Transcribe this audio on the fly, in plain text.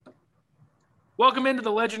Welcome into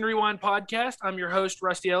the Legend Rewind podcast. I'm your host,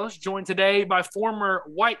 Rusty Ellis, joined today by former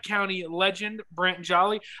White County legend, Brent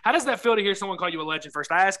Jolly. How does that feel to hear someone call you a legend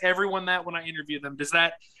first? I ask everyone that when I interview them. Does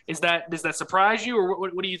that surprise you, or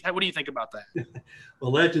what do you think about that?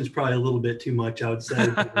 Well, legend's probably a little bit too much, I would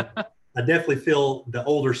say. I definitely feel the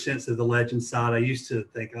older sense of the legend side. I used to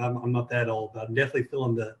think I'm not that old, but I'm definitely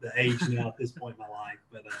feeling the age now at this point in my life.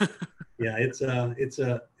 But yeah, it's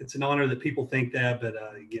an honor that people think that. But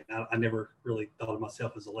again, I never really thought of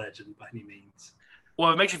myself as a legend by any means. Well,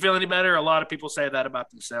 if it makes you feel any better, a lot of people say that about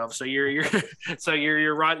themselves. So you're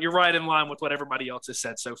you're right. You're right in line with what everybody else has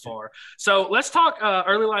said so far. So let's talk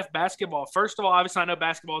early life basketball. First of all, obviously, I know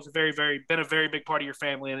basketball is been a very big part of your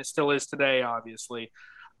family, and it still is today, obviously.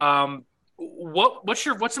 What's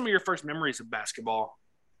some of your first memories of basketball?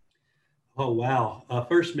 Oh wow!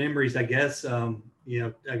 First memories, I guess.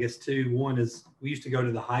 I guess two. One is we used to go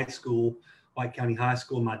to the high school, White County High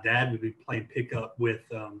School. My dad would be playing pickup with,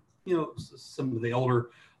 some of the older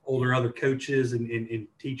other coaches and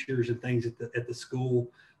teachers and things at the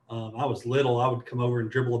school. I was little. I would come over and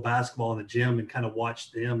dribble a basketball in the gym and kind of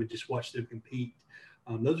watch them and just watch them compete.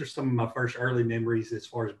 Those are some of my first early memories as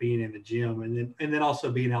far as being in the gym, and then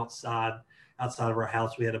also being outside of our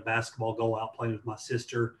house. We had a basketball goal out playing with my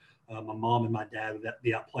sister. My mom and my dad would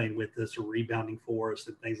be out playing with us or rebounding for us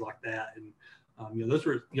and things like that. And those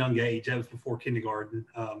were young age. That was before kindergarten.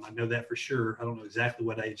 I know that for sure. I don't know exactly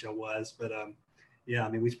what age I was, but yeah, I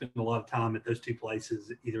mean, we spent a lot of time at those two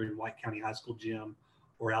places, either in White County High School gym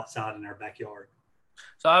or outside in our backyard.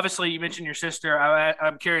 So obviously, you mentioned your sister.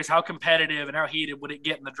 I'm curious, how competitive and how heated would it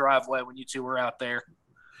get in the driveway when you two were out there?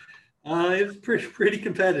 It was pretty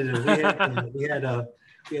competitive.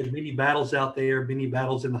 We had many battles out there, many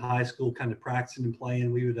battles in the high school, kind of practicing and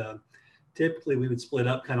playing. We would typically we would split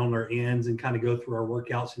up kind of on our ends and kind of go through our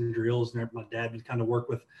workouts and drills. And my dad would kind of work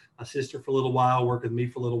with my sister for a little while, work with me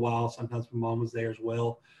for a little while. Sometimes my mom was there as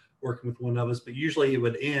well, working with one of us. But usually it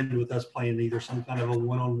would end with us playing either some kind of a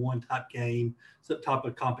one-on-one type game, some type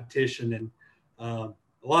of competition. And a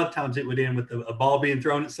lot of times it would end with a ball being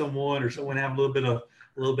thrown at someone or someone having a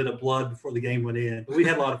little bit of blood before the game went in. But we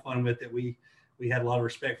had a lot of fun with it. We had a lot of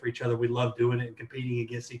respect for each other. We loved doing it and competing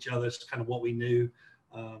against each other. It's kind of what we knew.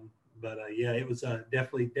 But yeah, it was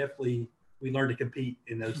definitely we learned to compete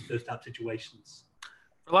in those type situations.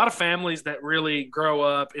 A lot of families that really grow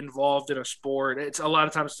up involved in a sport, it's a lot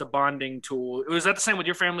of times it's a bonding tool. Was that the same with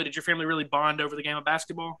your family? Did your family really bond over the game of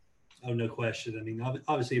basketball? Oh, no question. I mean,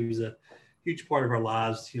 obviously it was a huge part of our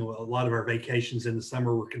lives. A lot of our vacations in the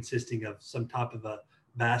summer were consisting of some type of a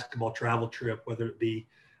basketball travel trip, whether it be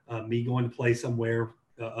me going to play somewhere,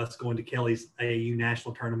 us going to Kelly's AAU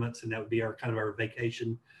national tournaments, and that would be our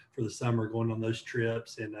vacation for the summer, going on those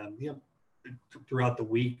trips, and throughout the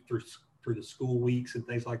week through the school weeks and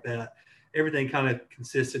things like that. Everything kind of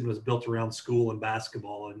consisted and was built around school and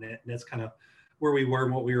basketball, and that's kind of where we were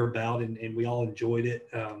and what we were about, and we all enjoyed it.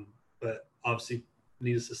 But obviously,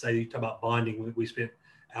 needless to say, you talk about bonding. We spent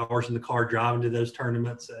hours in the car driving to those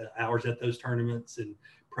tournaments, hours at those tournaments, and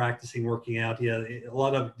practicing, working out. Yeah, a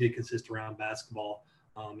lot of it did consist around basketball,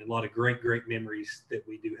 and a lot of great memories that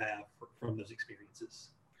we do have from those experiences.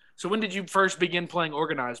 So when did you first begin playing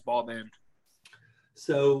organized ball then?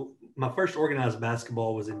 So my first organized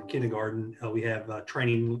basketball was in kindergarten. We have a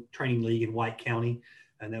training league in White County,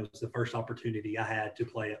 and that was the first opportunity I had to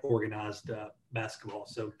play organized basketball.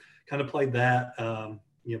 So kind of played that,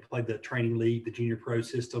 played the training league, the junior pro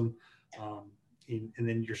system. And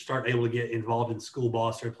then you're starting able to get involved in school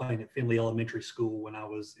ball. Started playing at Finley Elementary School when I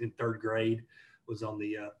was in third grade, was on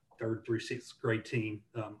the third through sixth grade team.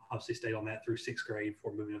 Obviously stayed on that through sixth grade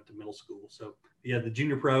before moving up to middle school. So yeah, the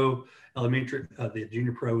junior pro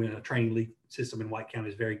in a training league system in White County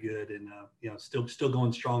is very good, and still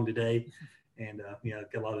going strong today, and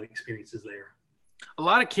got a lot of experiences there. A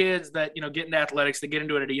lot of kids that get into athletics, they get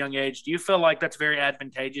into it at a young age. Do you feel like that's very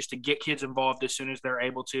advantageous to get kids involved as soon as they're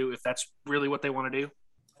able to, if that's really what they want to do?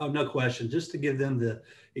 Oh, no question. Just to give them the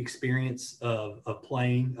experience of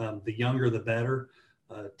playing, the younger the better.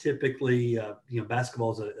 Typically,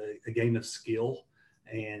 basketball is a game of skill,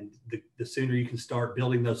 and the sooner you can start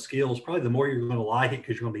building those skills, probably the more you're going to like it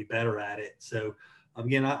because you're going to be better at it. So,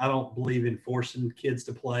 again, I don't believe in forcing kids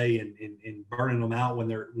to play and burning them out when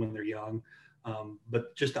they're young.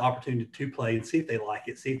 But just the opportunity to play and see if they like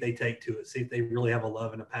it, see if they take to it, see if they really have a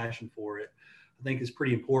love and a passion for it, I think is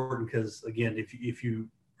pretty important because, again, if you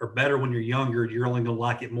are better when you're younger, you're only going to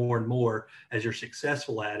like it more and more as you're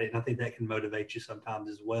successful at it. And I think that can motivate you sometimes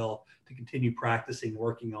as well to continue practicing,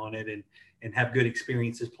 working on it, and have good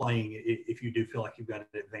experiences playing if you do feel like you've got an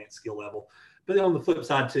advanced skill level. But on the flip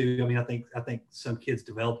side too, I mean, I think some kids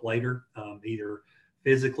develop later, either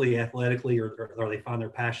physically, athletically, or they find their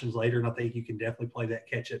passions later. And I think you can definitely play that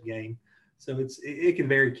catch-up game. So it can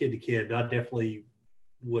vary kid to kid, but I definitely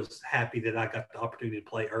was happy that I got the opportunity to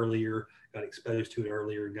play earlier, got exposed to it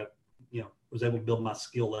earlier, and was able to build my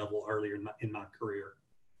skill level earlier in my career.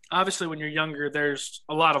 Obviously, when you're younger, there's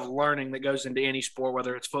a lot of learning that goes into any sport,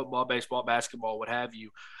 whether it's football, baseball, basketball, what have you.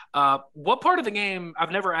 What part of the game,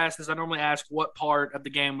 I've never asked this, I normally ask what part of the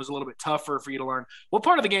game was a little bit tougher for you to learn. What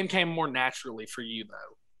part of the game came more naturally for you,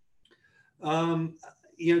 though?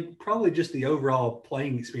 Probably just the overall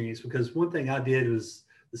playing experience, because one thing I did was,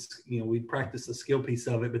 we'd practice the skill piece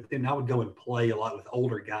of it, but then I would go and play a lot with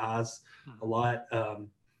older guys, a lot.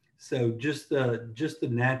 So just the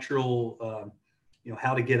natural,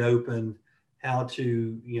 how to get open, how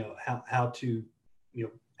to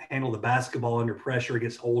handle the basketball under pressure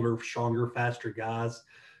against older, stronger, faster guys.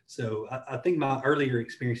 So I think my earlier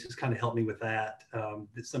experiences kind of helped me with that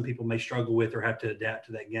some people may struggle with or have to adapt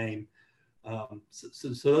to that game.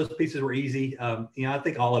 So those pieces were easy. I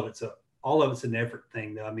think all of it's an effort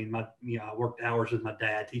thing, though. I mean, I worked hours with my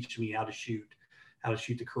dad teaching me how to shoot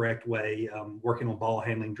the correct way, working on ball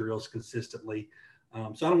handling drills consistently.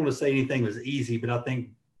 So I don't want to say anything was easy, but I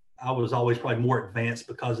think I was always probably more advanced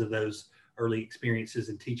because of those early experiences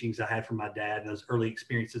and teachings I had from my dad. And those early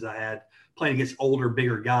experiences I had playing against older,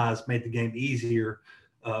 bigger guys made the game easier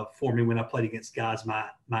for me when I played against guys my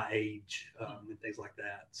age and things like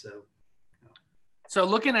that. So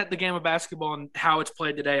looking at the game of basketball and how it's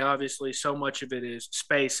played today, obviously so much of it is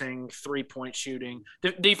spacing, three-point shooting.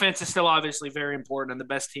 Defense is still obviously very important, and the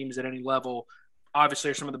best teams at any level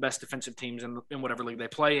obviously are some of the best defensive teams in whatever league they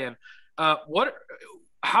play in.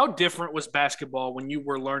 How different was basketball when you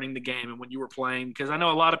were learning the game and when you were playing? Because I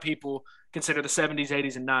know a lot of people consider the 70s,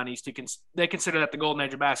 80s, and 90s they consider that the golden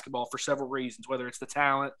age of basketball for several reasons, whether it's the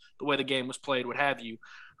talent, the way the game was played, what have you.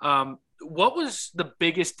 What was the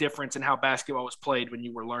biggest difference in how basketball was played when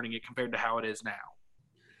you were learning it compared to how it is now?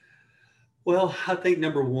 Well, I think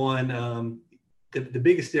number one, the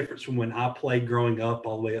biggest difference from when I played growing up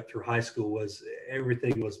all the way up through high school was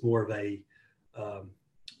everything was more of a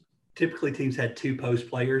typically teams had two post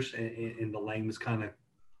players and the lane was kind of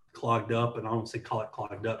clogged up. And I don't say call it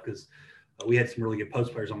clogged up because we had some really good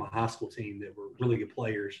post players on my high school team that were really good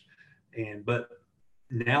players. But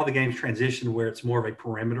now the game's transitioned where it's more of a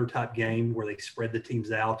perimeter type game where they spread the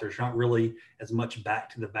teams out. There's not really as much back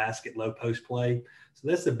to the basket, low post play. So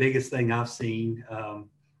that's the biggest thing I've seen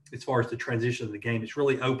as far as the transition of the game. It's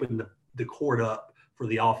really opened the court up for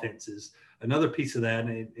the offenses. Another piece of that,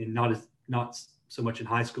 and not so much in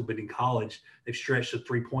high school, but in college, they've stretched the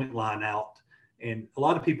 3-point line out. And a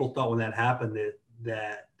lot of people thought when that happened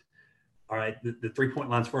that all right, the 3-point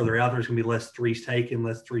line's further out, there's going to be less threes taken,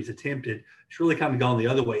 less threes attempted. It's really kind of gone the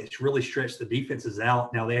other way. It's really stretched the defenses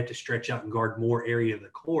out. Now they have to stretch out and guard more area of the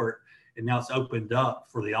court. And now it's opened up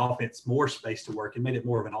for the offense more space to work and made it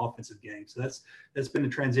more of an offensive game. So that's been a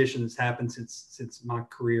transition that's happened since my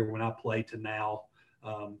career when I played to now,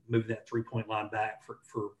 moving that 3-point line back for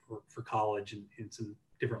college and some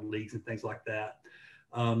different leagues and things like that.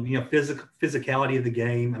 Physicality of the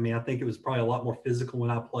game. I mean, I think it was probably a lot more physical when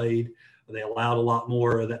I played. They allowed a lot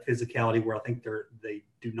more of that physicality where I think they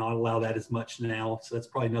do not allow that as much now. So that's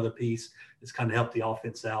probably another piece that's kind of helped the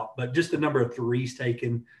offense out. But just the number of threes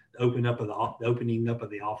taken, the opening up of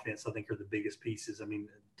the offense, I think are the biggest pieces. I mean,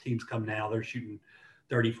 teams come now, they're shooting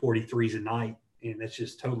 30, 40 threes a night, and that's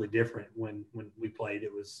just totally different. When we played,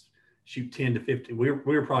 it was shoot 10 to 15. We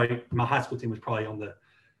were probably, my high school team was probably on the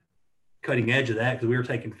cutting edge of that because we were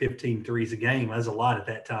taking 15 threes a game. That was a lot at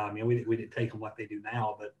that time. We didn't take them like they do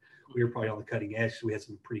now, but we were probably on the cutting edge. So we had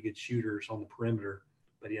some pretty good shooters on the perimeter.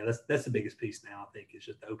 But yeah, that's the biggest piece now, I think, is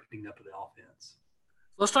just the opening up of the offense.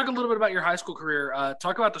 Let's talk a little bit about your high school career.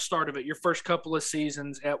 Talk about the start of it, your first couple of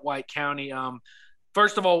seasons at White County.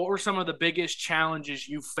 First of all, what were some of the biggest challenges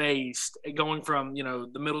you faced going from,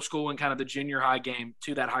 the middle school and kind of the junior high game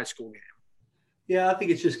to that high school game? Yeah, I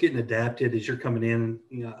think it's just getting adapted as you're coming in.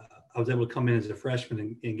 I was able to come in as a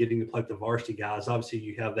freshman and getting to play with the varsity guys. Obviously,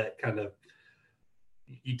 you have that kind of –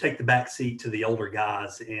 you take the back seat to the older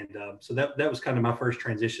guys. And so that was kind of my first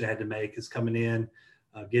transition I had to make, is coming in,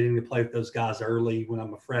 getting to play with those guys early when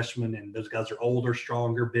I'm a freshman, and those guys are older,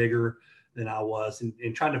 stronger, bigger than I was,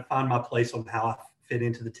 and trying to find my place on how I fit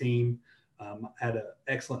into the team. I had an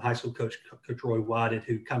excellent high school coach, Coach Roy Whited,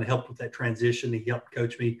 who kind of helped with that transition. He helped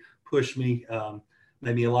coach me, push me,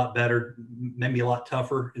 made me a lot better, made me a lot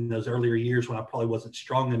tougher in those earlier years when I probably wasn't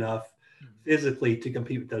strong enough physically to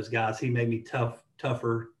compete with those guys. He made me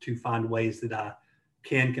tougher to find ways that I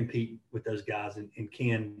can compete with those guys and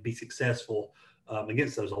can be successful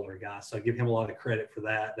against those older guys. So I give him a lot of credit for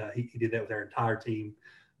that. He did that with our entire team.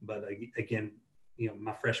 But again,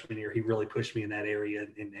 my freshman year, he really pushed me in that area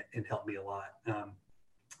and helped me a lot. Yeah,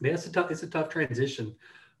 it's a tough transition.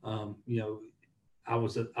 I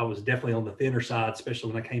was definitely on the thinner side,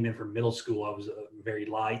 especially when I came in from middle school. I was very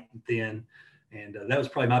light and thin, and that was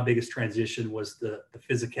probably my biggest transition was the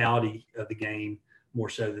physicality of the game more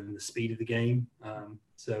so than the speed of the game.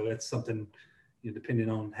 So that's something, depending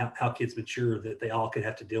on how kids mature, that they all could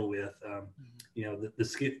have to deal with.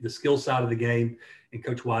 The skill side of the game, and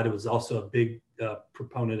Coach White was also a big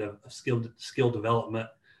proponent of skill development.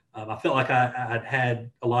 I felt like I'd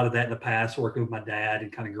had a lot of that in the past, working with my dad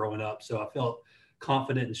and kind of growing up. So I felt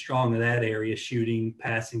confident and strong in that area, shooting,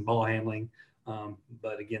 passing, ball handling.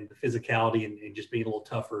 But again, the physicality and just being a little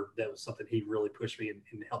tougher, that was something he really pushed me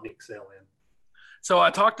and helped me excel in. So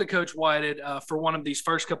I talked to Coach Whited for one of these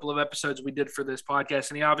first couple of episodes we did for this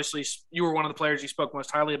podcast, and you were one of the players he spoke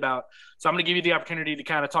most highly about. So I'm going to give you the opportunity to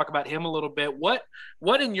kind of talk about him a little bit. What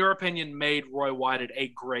in your opinion made Roy Whited a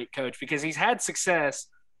great coach? Because he's had success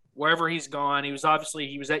wherever he's gone. He was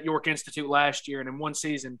at York Institute last year, and in one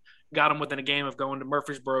season got him within a game of going to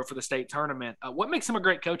Murfreesboro for the state tournament. What makes him a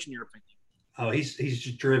great coach in your opinion? Oh, he's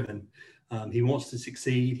just driven. He wants to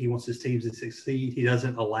succeed. He wants his teams to succeed. He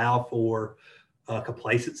doesn't allow for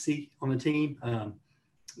complacency on the team.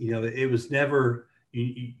 It was never,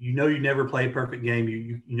 you never play a perfect game.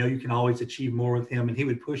 You can always achieve more with him, and he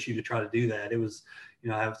would push you to try to do that. It was,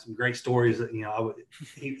 I have some great stories that,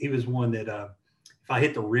 he was one that, if I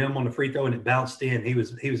hit the rim on the free throw and it bounced in, he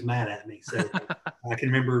was mad at me. So I can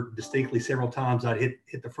remember distinctly several times I'd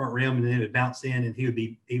hit the front rim and then it would bounce in, and he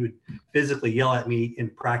would physically yell at me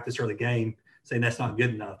in practice or the game, saying that's not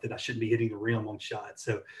good enough, that I shouldn't be hitting the rim on shots.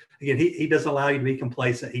 So again, he doesn't allow you to be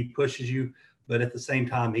complacent. He pushes you, but at the same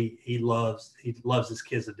time, he loves his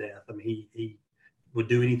kids to death. I mean, he would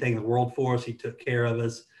do anything in the world for us. He took care of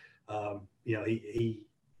us. He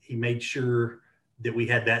made sure that we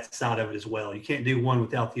had that side of it as well. You can't do one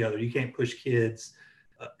without the other. You can't push kids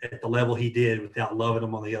at the level he did without loving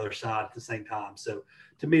them on the other side at the same time. So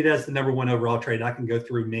to me, that's the number one overall trait. I can go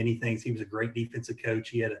through many things. He was a great defensive coach.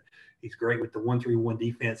 He's great with the 1-3-1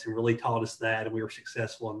 defense and really taught us that, and we were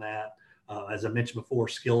successful in that. As I mentioned before,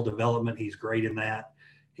 skill development, he's great in that.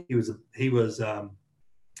 He was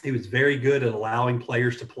very good at allowing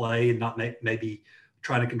players to play and not maybe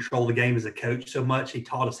trying to control the game as a coach so much. He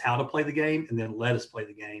taught us how to play the game and then let us play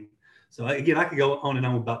the game. So again, I could go on and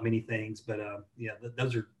on about many things, but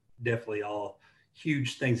those are definitely all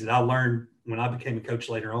huge things that I learned when I became a coach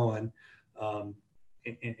later on, and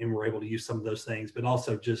we're able to use some of those things, but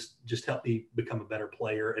also just help me become a better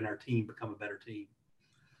player and our team become a better team.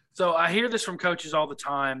 So I hear this from coaches all the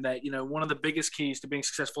time that, one of the biggest keys to being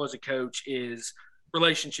successful as a coach is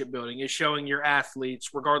relationship building, is showing your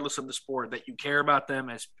athletes, regardless of the sport, that you care about them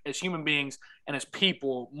as human beings and as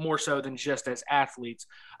people more so than just as athletes.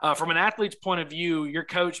 From an athlete's point of view, your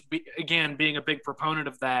coach, again, being a big proponent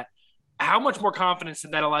of that, how much more confidence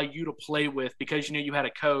did that allow you to play with because you had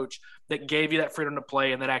a coach that gave you that freedom to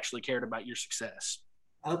play and that actually cared about your success?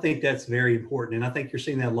 I think that's very important. And I think you're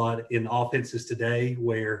seeing that a lot in offenses today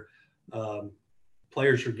where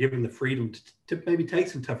players are given the freedom to maybe take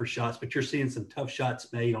some tougher shots, but you're seeing some tough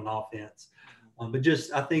shots made on offense. But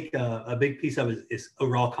just, I think a big piece of it is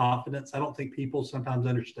overall confidence. I don't think people sometimes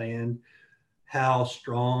understand how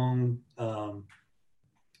strong,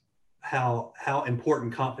 how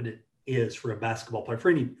important confidence is for a basketball player,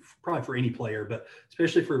 probably for any player, but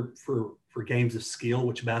especially for games of skill,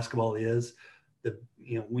 which basketball is.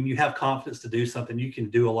 When you have confidence to do something, you can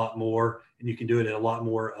do a lot more, and you can do it at a lot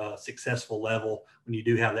more successful level when you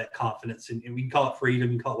do have that confidence. And we can call it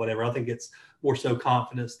freedom, you can call it whatever. I think it's more so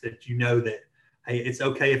confidence that that, hey, it's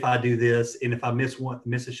okay if I do this, and if I miss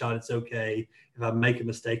a shot, it's okay. If I make a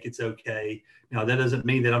mistake, it's okay. Now that doesn't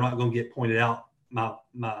mean that I'm not going to get pointed out my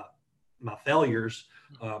failures,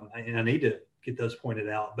 and I need to get those pointed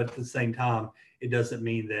out. But at the same time, it doesn't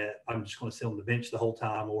mean that I'm just going to sit on the bench the whole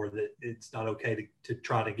time, or that it's not okay to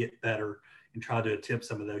try to get better and try to attempt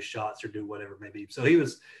some of those shots or do whatever it may be. So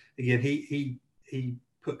he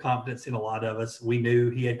put confidence in a lot of us. We knew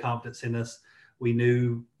he had confidence in us. We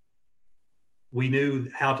knew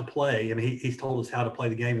how to play. I mean, he's told us how to play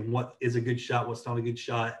the game and what is a good shot, what's not a good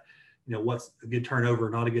shot, what's a good turnover,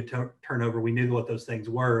 not a good turnover. We knew what those things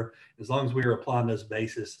were. As long as we were applying those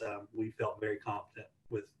bases, we felt very confident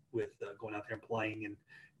with going out there and playing and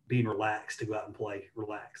being relaxed to go out and play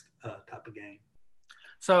relaxed type of game.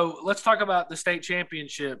 So let's talk about the state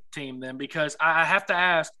championship team then, because I have to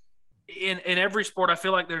ask, in every sport, I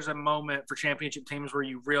feel like there's a moment for championship teams where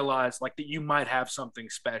you realize like that you might have something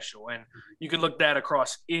special, and you can look that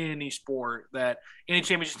across any sport. That any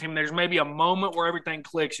championship team, there's maybe a moment where everything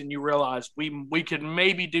clicks, and you realize we could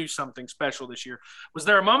maybe do something special this year. Was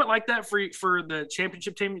there a moment like that for the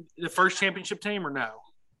championship team, the first championship team, or no?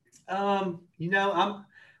 I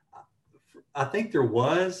think there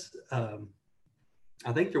was.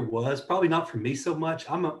 I think there was probably not for me so much.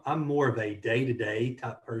 I'm more of a day-to-day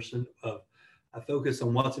type person. I focus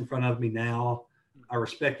on what's in front of me now. I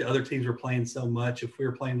respect the other teams we're playing so much. If we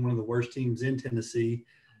were playing one of the worst teams in Tennessee,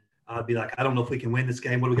 I'd be like, I don't know if we can win this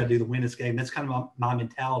game. What do we got to do to win this game? That's kind of my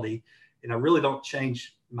mentality. And I really don't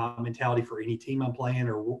change my mentality for any team I'm playing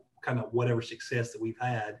or kind of whatever success that we've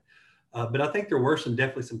had. But I think there were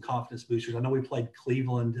definitely some confidence boosters. I know we played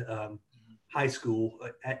Cleveland High School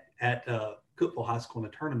at Cookeville High School in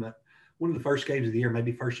a tournament. One of the first games of the year,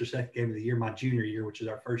 maybe first or second game of the year, my junior year, which is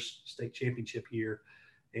our first state championship year.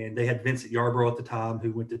 And they had Vincent Yarborough at the time,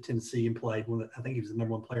 who went to Tennessee and played. I think he was the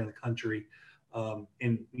number one player in the country.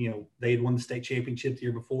 And they had won the state championship the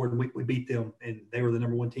year before, and we beat them, and they were the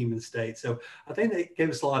number one team in the state. So I think they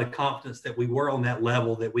gave us a lot of confidence that we were on that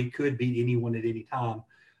level, that we could beat anyone at any time.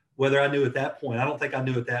 Whether I knew at that point, I don't think I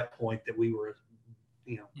knew at that point that we were,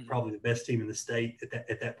 probably the best team in the state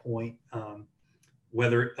at that point.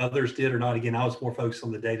 Whether others did or not, again, I was more focused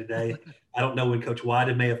on the day-to-day. I don't know when Coach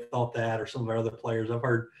White may have thought that, or some of our other players. I've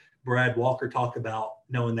heard Brad Walker talk about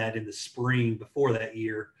knowing that in the spring before that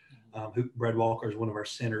year. Brad Walker is one of our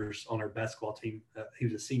centers on our basketball team. He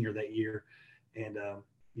was a senior that year, and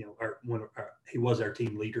he was our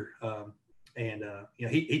team leader.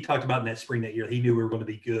 He talked about in that spring that year, he knew we were going to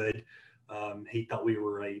be good. He thought we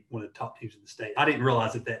were one of the top teams in the state. I didn't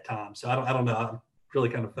realize at that time, so I don't know. I'm really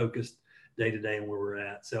kind of focused day to day on where we're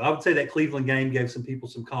at. So I would say that Cleveland game gave some people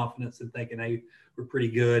some confidence in thinking, hey, we're pretty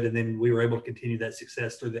good, and then we were able to continue that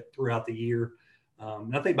success throughout the year.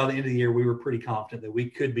 And I think by the end of the year, we were pretty confident that we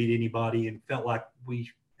could beat anybody and felt like we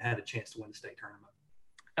had a chance to win the state tournament.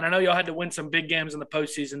 And I know y'all had to win some big games in the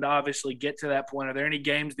postseason to obviously get to that point. Are there any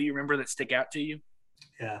games that you remember that stick out to you?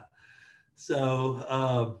 Yeah.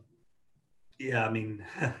 So, I mean,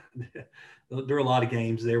 there were a lot of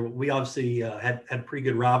games there. We obviously had a pretty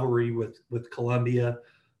good rivalry with Columbia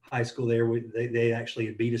High School there. They actually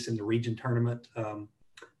had beat us in the region tournament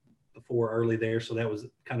before early there. So that was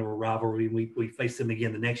kind of a rivalry. We faced them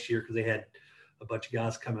again the next year because they had a bunch of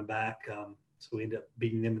guys coming back. So we ended up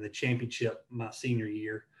beating them in the championship my senior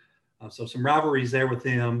year. So some rivalries there with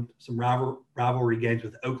them, some rivalry games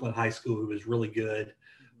with Oakland High School, who was really good.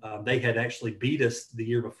 They had actually beat us the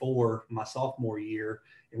year before, my sophomore year,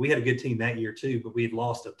 and we had a good team that year too, but we had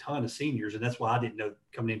lost a ton of seniors, and that's why I didn't know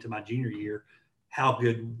coming into my junior year how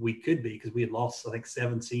good we could be, because we had lost, I think,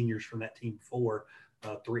 7 seniors from that team before,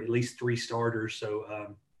 at least 3 starters.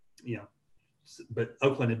 So, but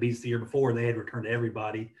Oakland had beat us the year before, and they had returned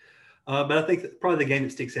everybody. But I think probably the game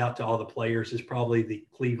that sticks out to all the players is probably the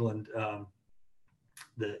Cleveland,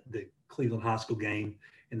 the Cleveland High School game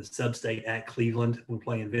in the sub-state at Cleveland when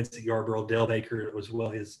playing Vincent Yarborough, Dale Baker, as well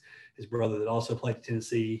his brother that also played at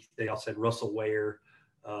Tennessee. They also had Russell Ware,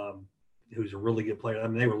 who's a really good player. I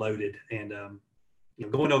mean, they were loaded. And,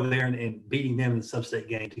 going over there and beating them in the sub-state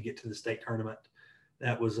game to get to the state tournament,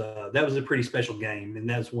 that was a pretty special game. And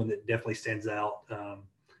that's one that definitely stands out.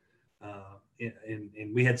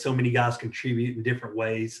 And we had so many guys contribute in different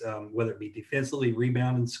ways, whether it be defensively,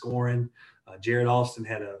 rebounding, scoring. Jared Austin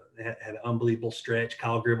had an unbelievable stretch.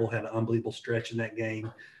 Kyle Gribble had an unbelievable stretch in that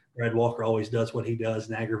game. Brad Walker always does what he does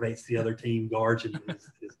and aggravates the other team guards and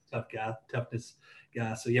is a toughness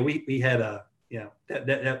guy. So yeah, we had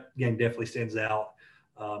that game definitely stands out,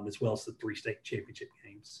 as well as the 3 state championship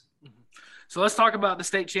games. So let's talk about the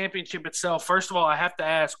state championship itself. First of all, I have to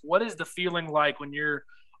ask, what is the feeling like when you're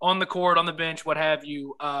on the court, on the bench, what have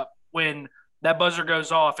you, when that buzzer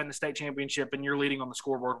goes off in the state championship and you're leading on the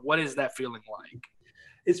scoreboard? What is that feeling like?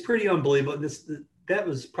 It's pretty unbelievable. That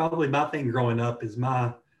was probably my thing growing up. Is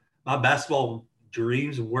my basketball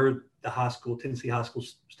dreams were the Tennessee High School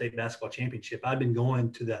State Basketball Championship. I'd been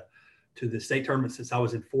going to the state tournament since I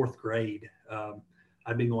was in 4th grade.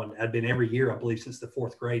 I'd been every year, I believe, since the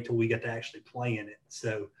 4th grade till we got to actually play in it.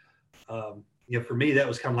 So, for me, that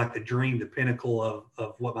was kind of like the dream, the pinnacle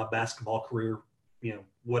of what my basketball career,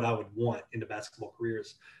 what I would want in the basketball career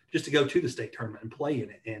is just to go to the state tournament and play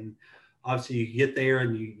in it. And obviously you get there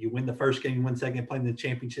and you win the first game, you win the second, playing the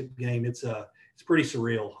championship game. It's pretty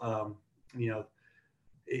surreal.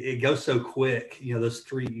 It goes so quick. Those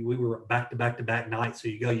 3, we were back to nights. So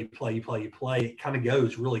you go, you play. It kind of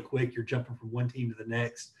goes really quick. You're jumping from one team to the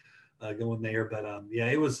next. going there. But yeah,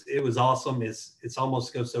 it was awesome. It's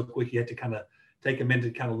almost goes so quick. You have to kind of take a minute to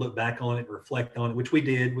kind of look back on it, reflect on it, which we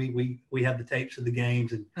did. We have the tapes of the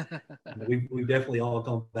games, and we've definitely all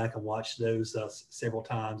gone back and watched those several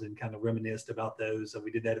times and kind of reminisced about those. We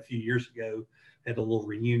did that a few years ago. Had a little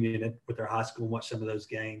reunion with our high school and watched some of those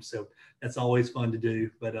games. So that's always fun to do.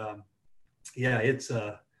 But yeah, it's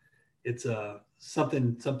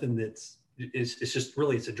something that's it's just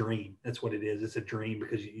really it's a dream. That's what it is. It's a dream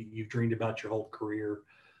because you've dreamed about your whole career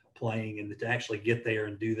playing, and to actually get there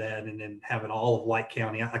and do that, and then having all of White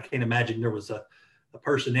County. I can't imagine there was a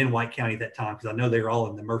person in White County at that time, because I know they were all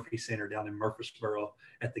in the Murphy Center down in Murfreesboro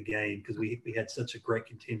at the game, because we had such a great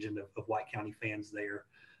contingent of White County fans there,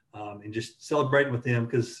 and just celebrating with them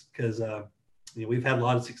because you know, we've had a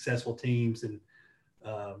lot of successful teams and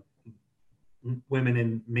women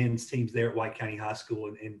and men's teams there at White County High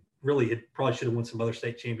School, and really it probably should have won some other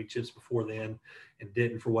state championships before then and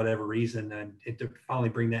didn't for whatever reason, and to finally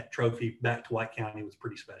bring that trophy back to White County was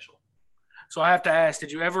pretty special. So I have to ask,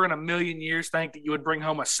 did you ever in a million years think that you would bring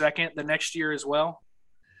home a second the next year as well?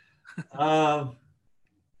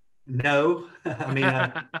 No. I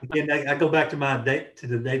mean, again, I go back to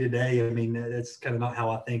the day-to-day. I mean, that's kind of not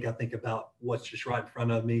how I think. I think about what's just right in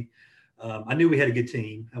front of me. I knew we had a good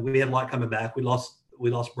team. We had a lot coming back. We lost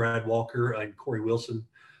Brad Walker and Corey Wilson,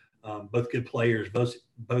 both good players,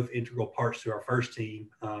 both integral parts to our first team.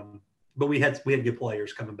 But we had good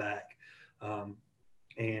players coming back,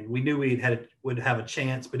 and we knew would have a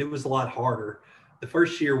chance. But it was a lot harder. The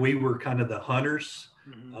first year we were kind of the hunters,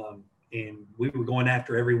 and we were going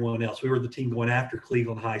after everyone else. We were the team going after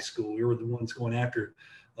Cleveland High School. We were the ones going after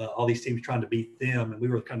all these teams trying to beat them, and we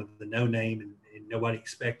were kind of the no name, and nobody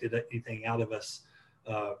expected anything out of us.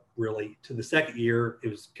 Really, to the second year, it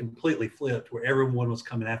was completely flipped, where everyone was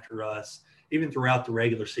coming after us. Even throughout the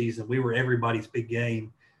regular season, we were everybody's big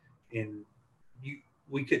game, and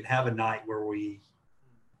we couldn't have a night where we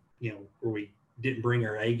didn't bring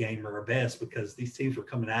our A game or our best, because these teams were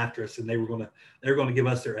coming after us, and they were going to give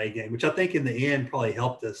us their A game, which I think in the end probably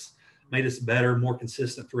helped us, made us better, more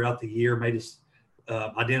consistent throughout the year, made us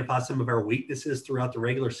identify some of our weaknesses throughout the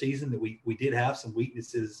regular season, that we did have some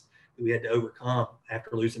weaknesses that we had to overcome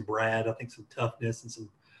after losing Brad. I think some toughness and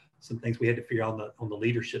some things we had to figure out on the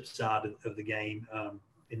leadership side of the game,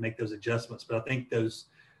 and make those adjustments. But I think those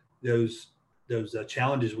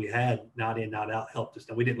challenges we had, night in, night out, helped us.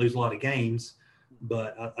 Now, we didn't lose a lot of games,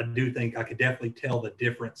 but I do think I could definitely tell the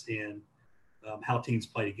difference in how teams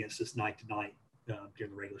played against us night to night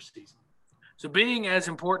during the regular season. So being as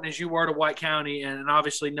important as you were to White County, and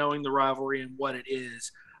obviously knowing the rivalry and what it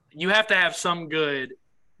is, you have to have some good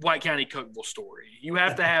White County Cookeville story. You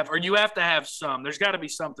have to have some. There's got to be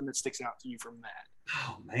something that sticks out to you from that.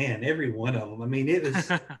 Oh, man, every one of them. I mean, it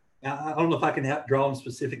was I don't know if I can draw on a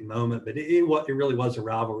specific moment, but it really was a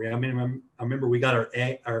rivalry. I mean, I remember we got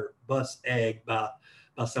our bus egged by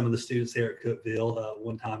some of the students there at Cookeville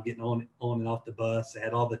one time, getting on and off the bus. They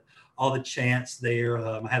had all the chants there.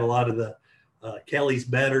 I had a lot of the Kelly's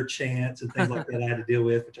Better chants and things like that I had to deal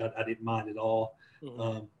with, which I didn't mind at all.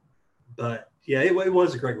 But yeah, it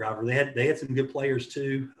was a great rivalry. They had some good players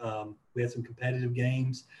too. We had some competitive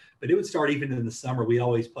games, but it would start even in the summer. We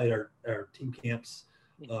always played our team camps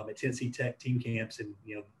at Tennessee Tech team camps, and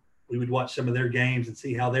we would watch some of their games and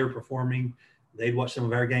see how they were performing. They'd watch some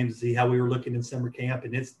of our games and see how we were looking in summer camp,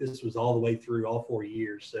 and this was all the way through all 4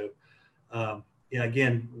 years. So yeah,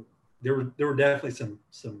 again, there were definitely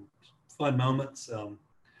some fun moments.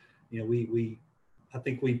 I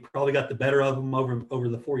think we probably got the better of them over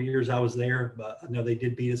the 4 years I was there, but I know they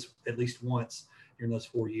did beat us at least once during those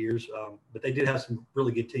 4 years. But they did have some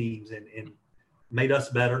really good teams and made us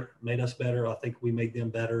better. I think we made them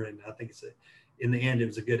better, and I think in the end, it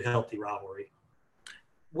was a good, healthy rivalry.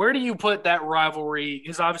 Where do you put that rivalry?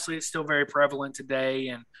 Because obviously it's still very prevalent today,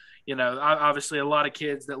 and obviously a lot of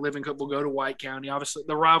kids that live in Cookeville go to White County. Obviously,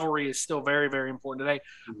 the rivalry is still very, very important today.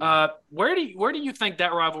 Where do you think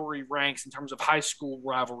that rivalry ranks in terms of high school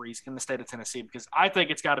rivalries in the state of Tennessee? Because I think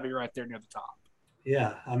it's got to be right there near the top.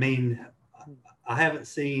 Yeah, I mean, I haven't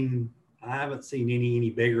seen any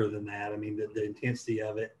bigger than that. I mean, the intensity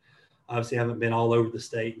of it. Obviously, I haven't been all over the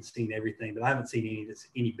state and seen everything, but I haven't seen any that's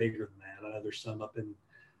any bigger than that. I know there's some up in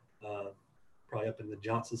probably up in the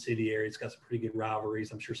Johnson City area. It's got some pretty good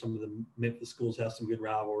rivalries. I'm sure some of the Memphis schools have some good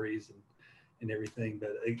rivalries and everything.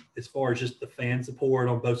 But as far as just the fan support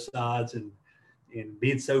on both sides and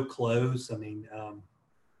being so close, I mean,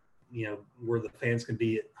 where the fans can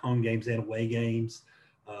be at home games and away games.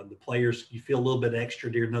 The players, you feel a little bit extra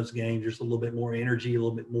during those games. There's a little bit more energy, a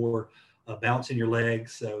little bit more bounce in your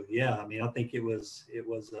legs. So yeah, I mean, I think it was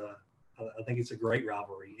I think it's a great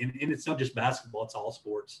rivalry, and it's not just basketball; it's all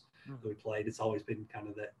sports that we played. It's always been kind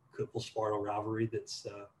of that Cookeville-Sparta rivalry. That's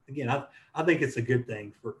again, I think it's a good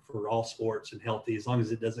thing for all sports and healthy, as long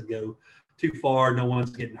as it doesn't go too far. No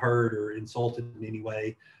one's getting hurt or insulted in any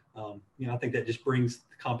way. I think that just brings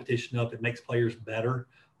the competition up. It makes players better.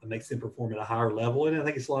 It makes them perform at a higher level, and I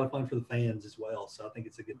think it's a lot of fun for the fans as well. So I think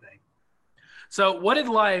it's a good thing. So, what did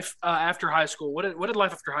life after high school? What did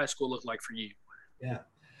life after high school look like for you? Yeah.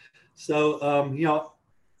 So,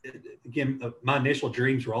 again, my initial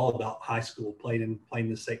dreams were all about high school, playing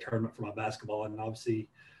the state tournament for my basketball, and obviously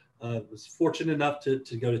was fortunate enough to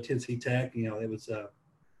go to Tennessee Tech. It was,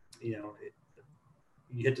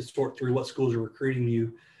 you had to sort through what schools are recruiting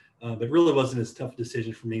you, but it really wasn't as tough a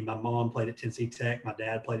decision for me. My mom played at Tennessee Tech. My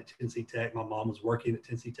dad played at Tennessee Tech. My mom was working at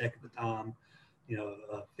Tennessee Tech at the time,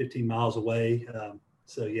 15 miles away.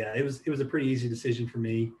 So yeah, it was a pretty easy decision for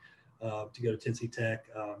me to go to Tennessee Tech.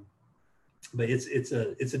 But it's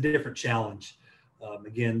a different challenge.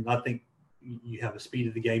 Again, I think you have a speed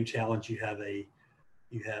of the game challenge. You have a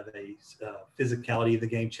physicality of the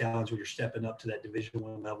game challenge when you're stepping up to that Division I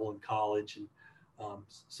level in college. And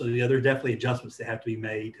so there are definitely adjustments that have to be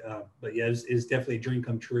made. But yeah, it's definitely a dream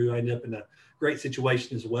come true. I ended up in a great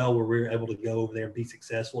situation as well, where we were able to go over there and be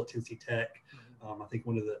successful at Tennessee Tech. I think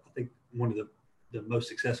one of the most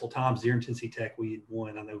successful times here in Tennessee Tech, we had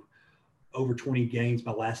won, I know, over 20 games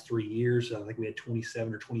my last 3 years. I think we had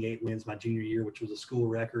 27 or 28 wins my junior year, which was a school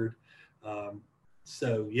record.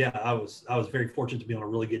 So yeah, I was very fortunate to be on a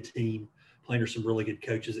really good team, playing under some really good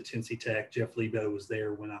coaches at Tennessee Tech. Jeff Lebo was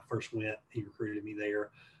there when I first went. He recruited me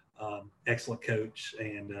there. Excellent coach,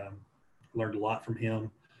 and learned a lot from him.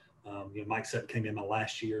 Mike Sutton came in my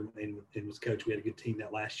last year and was coach. We had a good team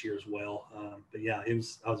that last year as well. But yeah, I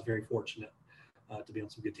was very fortunate to be on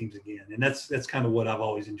some good teams again. And that's kind of what I've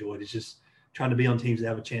always enjoyed, is just trying to be on teams that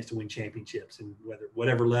have a chance to win championships, and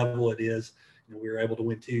whatever level it is. We were able to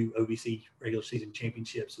win 2 OVC regular season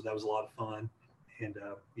championships, so that was a lot of fun. And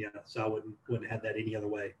so I wouldn't have had that any other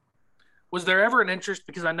way. Was there ever an interest,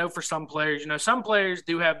 because I know for some players, some players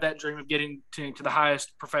do have that dream of getting to the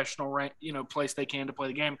highest professional rank, place they can to play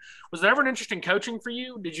the game. Was there ever an interest in coaching for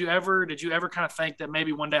you? Did you ever kind of think that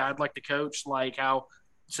maybe one day I'd like to coach, like how,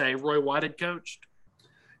 say, Roy White had coached?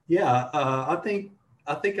 Yeah, I think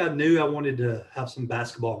I knew I wanted to have some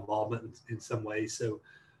basketball involvement in some ways. So,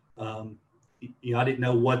 I didn't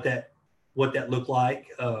know what that looked like.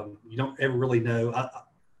 You don't ever really know.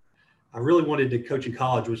 I really wanted to coach in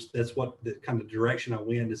college, which that's what the kind of direction I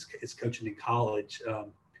went is coaching in college.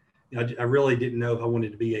 I really didn't know if I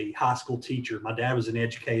wanted to be a high school teacher. My dad was an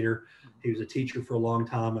educator. He was a teacher for a long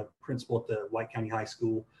time, a principal at the White County High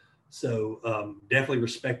School. So definitely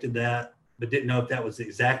respected that, but didn't know if that was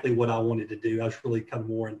exactly what I wanted to do. I was really kind of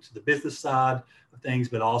more into the business side of things,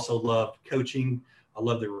 but also loved coaching. I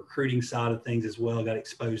love the recruiting side of things as well. I got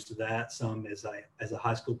exposed to that some as a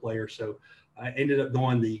high school player. So I ended up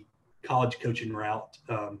going the college coaching route,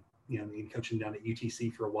 and coaching down at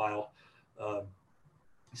UTC for a while.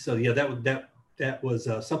 So yeah, that was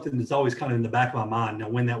something that's always kind of in the back of my mind. Now,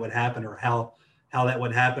 when that would happen, or how that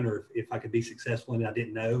would happen, or if I could be successful in it, I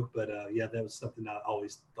didn't know. But yeah, that was something I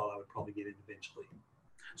always thought I would probably get in eventually.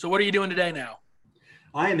 So what are you doing today now?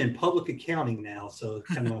 I am in public accounting now, so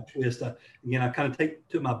kind of my twist. I kind of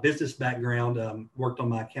took my business background, worked on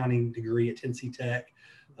my accounting degree at Tennessee Tech.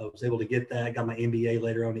 I was able to get that. Got my MBA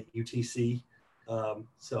later on at UTC.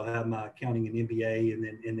 So I have my accounting and MBA,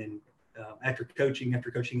 and then after coaching at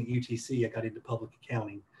UTC, I got into public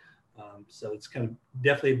accounting. So it's kind of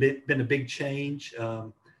definitely been a big change,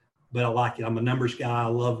 but I like it. I'm a numbers guy. I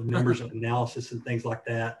love numbers analysis and things like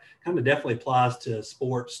that. Kind of definitely applies to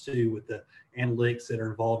sports too, with the analytics that are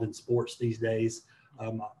involved in sports these days.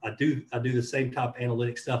 I do the same type of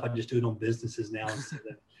analytic stuff. I just do it on businesses now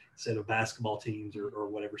instead of basketball teams or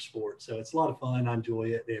whatever sport. So it's a lot of fun. I enjoy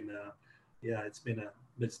it, and it's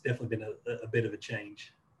definitely been a bit of a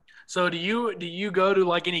change. So do you go to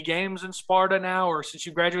like any games in Sparta now, or since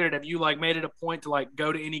you graduated, have you like made it a point to like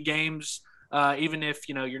go to any games, even if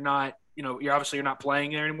you're not, you're obviously not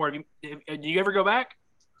playing there anymore? Do you ever go back?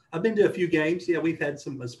 I've been to a few games. Yeah, we've had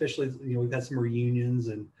some, especially we've had some reunions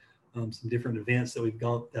and some different events that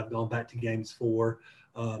I've gone back to games for.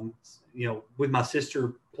 With my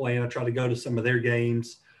sister playing, I try to go to some of their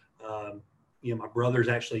games. My brother's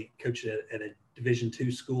actually coached at a Division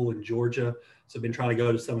II school in Georgia, so I've been trying to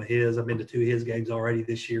go to some of his. I've been to 2 of his games already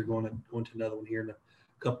this year, going to another one here in a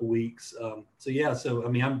couple weeks. I'm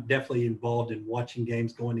definitely involved in watching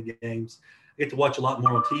games, going to games. I get to watch a lot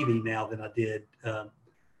more on TV now than I did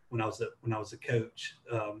when I was a coach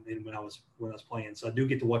and when I was playing. So I do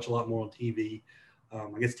get to watch a lot more on TV.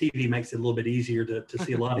 I guess TV makes it a little bit easier to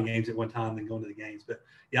see a lot of games at one time than going to the games. But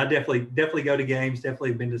yeah, I definitely go to games.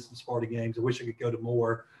 Definitely been to some Sparta games. I wish I could go to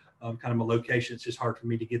more. Kind of my location, it's just hard for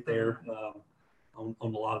me to get there on a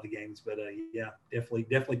lot of the games. But yeah,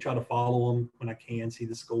 definitely try to follow them when I can, see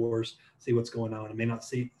the scores, see what's going on. I may not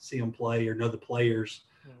see them play or know the players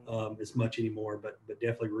as much anymore, but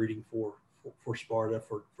definitely rooting for Sparta,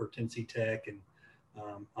 for Tennessee Tech, and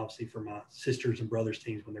obviously for my sisters and brothers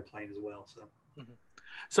teams when they're playing as well. So.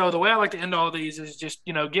 So the way I like to end all these is just,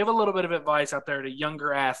 give a little bit of advice out there to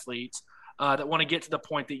younger athletes that want to get to the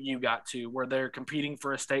point that you got to, where they're competing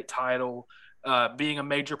for a state title, being a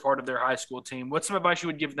major part of their high school team. What's some advice you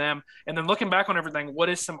would give them? And then looking back on everything, what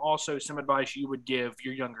is some advice you would give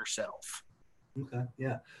your younger self? Okay.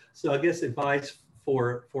 Yeah. So I guess advice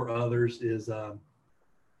for others is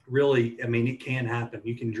really, I mean, it can happen.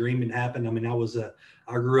 You can dream it happen. I mean,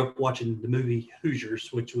 I grew up watching the movie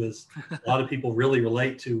Hoosiers, which was a lot of people really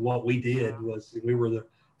relate to what we did. Was we were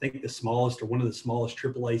I think the smallest or one of the smallest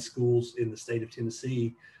AAA schools in the state of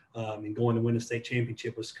Tennessee, and going to win a state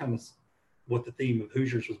championship was kind of what the theme of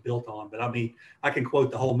Hoosiers was built on. But I mean, I can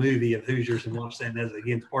quote the whole movie of Hoosiers and watch that. And as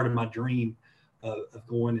again, part of my dream of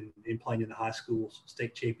going and playing in the high school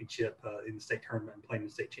state championship in the state tournament and playing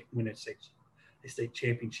winning a state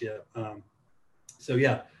championship. So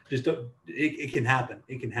yeah, just it can happen.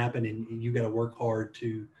 It can happen, and you got to work hard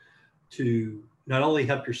to not only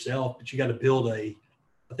help yourself, but you got to build I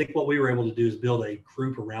think what we were able to do is build a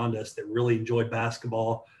group around us that really enjoyed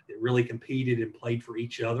basketball, that really competed and played for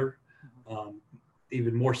each other.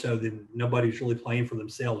 Even more so than nobody was really playing for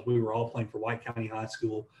themselves. We were all playing for White County High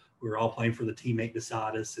School. We were all playing for the teammate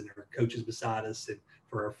beside us and our coaches beside us, and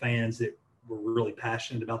for our fans that were really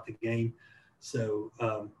passionate about the game. So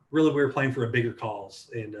really, we were playing for a bigger cause,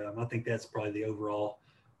 and I think that's probably the overall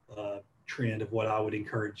trend of what I would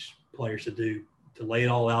encourage players to do: to lay it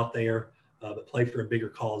all out there, but play for a bigger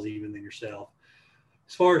cause even than yourself.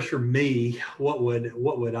 As far as for me, what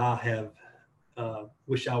would I have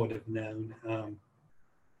wish I would have known?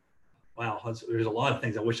 Wow, there's a lot of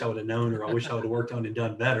things I wish I would have known, or I wish I would have worked on and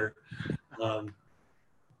done better.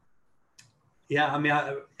 Yeah, I mean,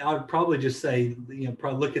 I would probably just say,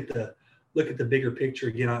 probably look at the bigger picture.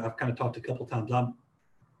 Again, I've kind of talked a couple of times. I'm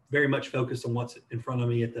very much focused on what's in front of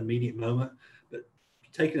me at the immediate moment, but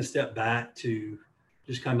taking a step back to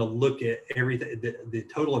just kind of look at everything, the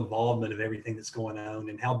total involvement of everything that's going on,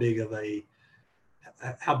 and how big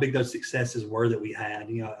those successes were that we had.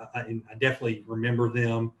 I definitely remember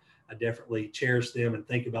them. I definitely cherish them and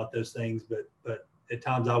think about those things. But at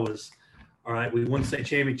times I was, all right, we won the state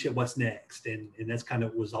championship. What's next? And that's kind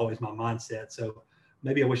of was always my mindset. So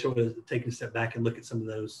maybe I wish I would have taken a step back and look at some of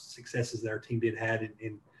those successes that our team did had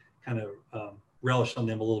and kind of relish on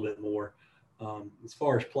them a little bit more. As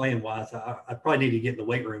far as playing wise, I probably need to get in the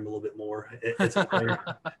weight room a little bit more as a player.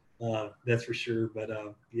 That's for sure. But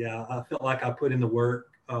yeah, I felt like I put in the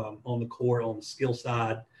work on the court, on the skill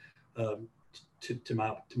side, to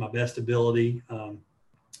my best ability.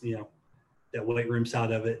 That weight room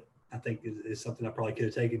side of it, I think is something I probably could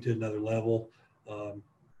have taken to another level.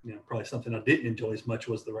 Probably something I didn't enjoy as much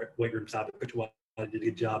was the weight room side, but Coach White did a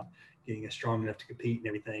good job getting us strong enough to compete and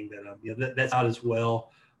everything. That that's out as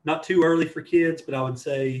well. Not too early for kids, but I would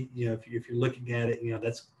say, if you're looking at it,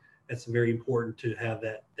 that's very important to have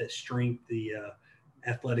that strength, the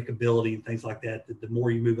athletic ability and things like that. The more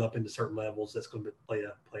you move up into certain levels, that's going to play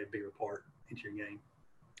a bigger part into your game.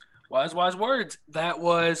 Wise words. That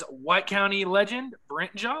was White County legend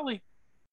Brent Jolly.